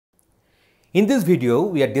In this video,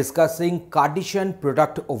 we are discussing Cartesian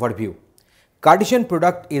product overview. Cartesian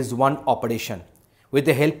product is one operation with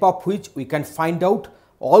the help of which we can find out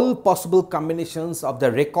all possible combinations of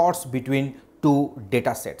the records between two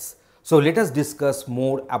data sets. So let us discuss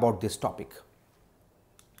more about this topic.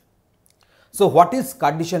 So what is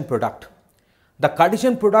Cartesian product? The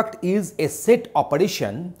Cartesian product is a set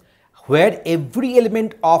operation where every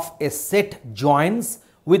element of a set joins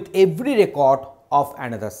with every record of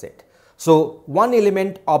another set. So one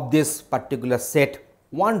element of this particular set,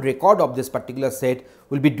 one record of this particular set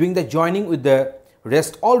will be doing the joining with the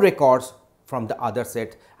rest all records from the other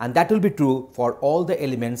set, and that will be true for all the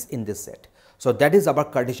elements in this set. So that is our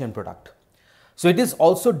Cartesian product. So it is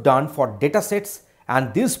also done for data sets,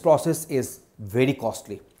 and this process is very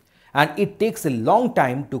costly and it takes a long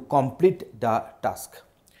time to complete the task.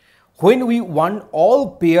 When we want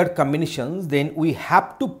all pair combinations, then we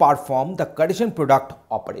have to perform the Cartesian product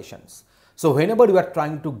operations. So whenever we are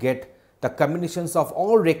trying to get the combinations of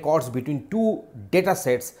all records between two data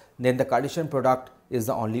sets, then the Cartesian product is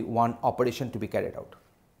the only one operation to be carried out.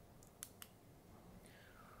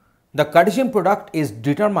 The Cartesian product is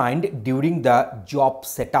determined during the job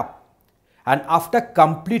setup, and after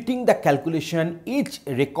completing the calculation, each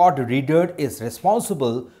record reader is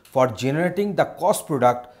responsible for generating the cost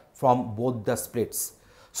product from both the splits.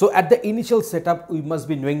 So at the initial setup, we must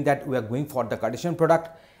be knowing that we are going for the Cartesian product,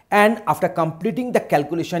 and after completing the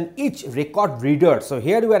calculation, each record reader, so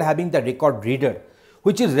here we are having the record reader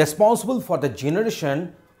which is responsible for the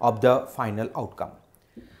generation of the final outcome.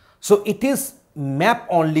 So it is map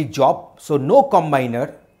only job, so no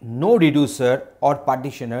combiner, no reducer or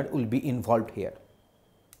partitioner will be involved here.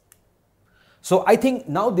 So I think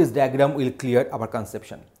now this diagram will clear our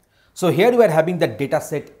conception. So here we are having the data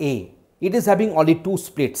set A. It is having only two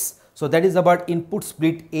splits. So that is about input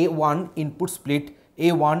split A1, input split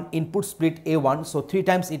A1, input split A1. So 3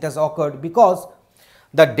 times it has occurred because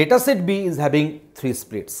the data set B is having 3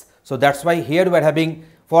 splits. So that's why here we are having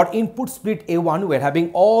for input split A1, we are having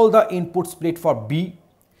all the input split for B.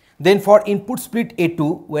 Then for input split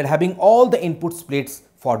A2, we are having all the input splits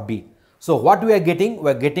for B. So what we are getting?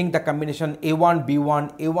 We are getting the combination A1,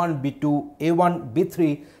 B1, A1, B2, A1,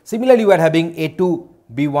 B3. Similarly, we are having A2,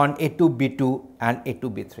 B1, A2, B2 and A2,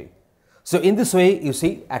 B3. So in this way, you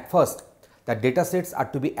see at first the data sets are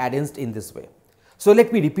to be arranged in this way. So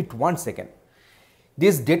let me repeat once again.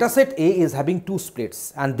 This data set A is having 2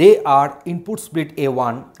 splits, and they are input split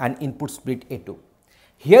A1 and input split A2.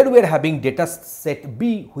 Here we are having data set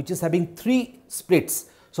B which is having 3 splits.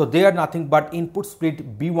 So they are nothing but input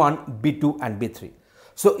split B1, B2 and B3.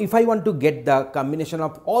 So if I want to get the combination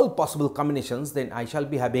of all possible combinations, then I shall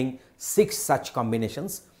be having 6 such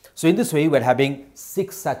combinations. So in this way we are having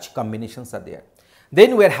 6 such combinations are there.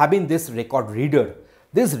 Then we are having this record reader.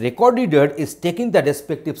 This record reader is taking the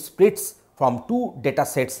respective splits from 2 data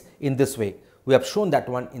sets in this way. We have shown that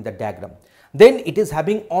one in the diagram. Then it is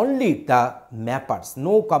having only the mappers,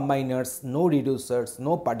 no combiners, no reducers,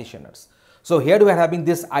 no partitioners. So here we are having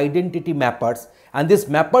this identity mappers, and these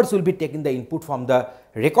mappers will be taking the input from the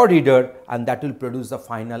record reader, and that will produce the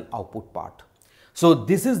final output part. So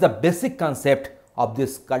this is the basic concept of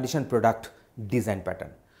this Cartesian product design pattern.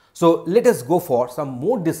 So let us go for some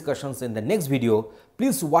more discussions in the next video.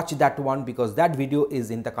 Please watch that one because that video is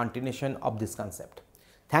in the continuation of this concept.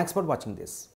 Thanks for watching this.